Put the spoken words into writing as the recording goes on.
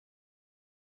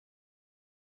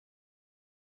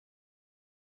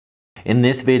In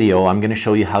this video, I'm going to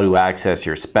show you how to access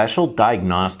your special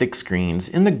diagnostic screens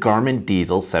in the Garmin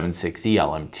Dezl 760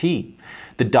 LMT.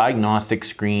 The diagnostic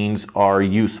screens are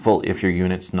useful if your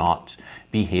unit's not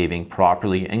behaving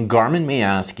properly, and Garmin may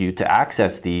ask you to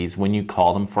access these when you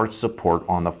call them for support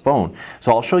on the phone.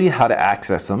 So I'll show you how to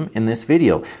access them in this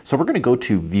video. So we're going to go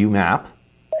to View Map.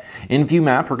 In View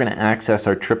Map, we're going to access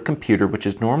our trip computer, which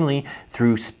is normally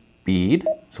through Speed.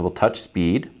 So we'll touch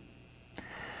Speed.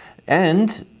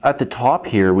 And at the top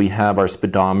here, we have our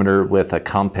speedometer with a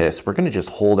compass. We're going to just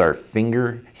hold our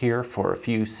finger here for a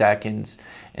few seconds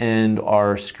and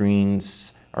our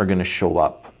screens are going to show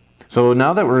up. So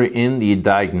now that we're in the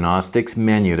diagnostics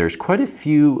menu, there's quite a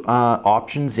few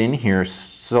options in here.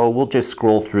 So we'll just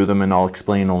scroll through them and I'll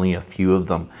explain only a few of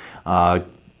them.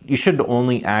 You should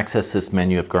only access this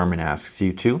menu if Garmin asks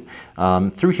you to.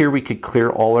 Through here, we could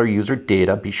clear all our user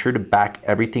data. Be sure to back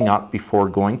everything up before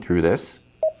going through this.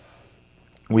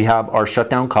 We have our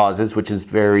shutdown causes, which is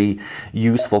very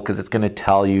useful because it's going to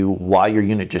tell you why your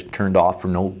unit just turned off for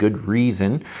no good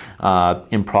reason,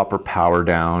 improper power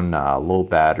down, low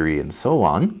battery, and so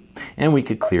on. And we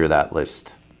could clear that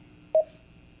list.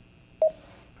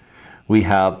 We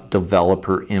have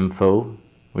developer info,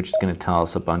 which is going to tell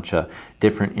us a bunch of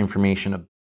different information.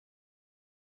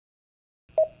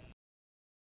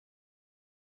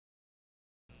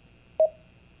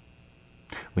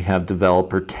 We have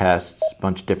developer tests, a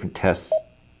bunch of different tests.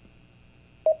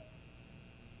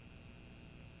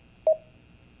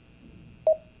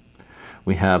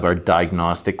 We have our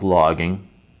diagnostic logging.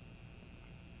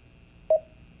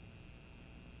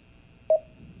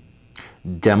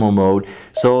 Demo mode.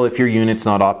 So if your unit's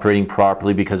not operating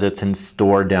properly because it's in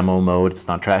store demo mode, it's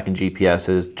not tracking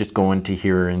GPSs, just go into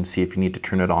here and see if you need to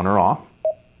turn it on or off.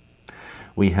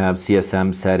 We have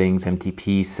CSM settings,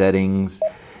 MTP settings,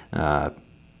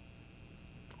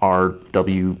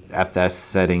 RWFS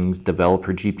settings,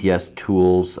 developer GPS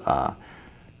tools,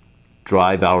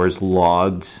 drive hours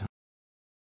logged.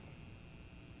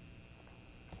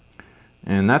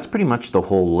 And that's pretty much the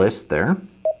whole list there.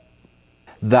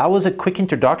 That was a quick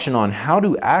introduction on how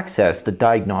to access the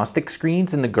diagnostic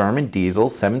screens in the Garmin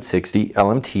Dezl 760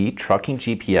 LMT trucking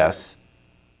GPS.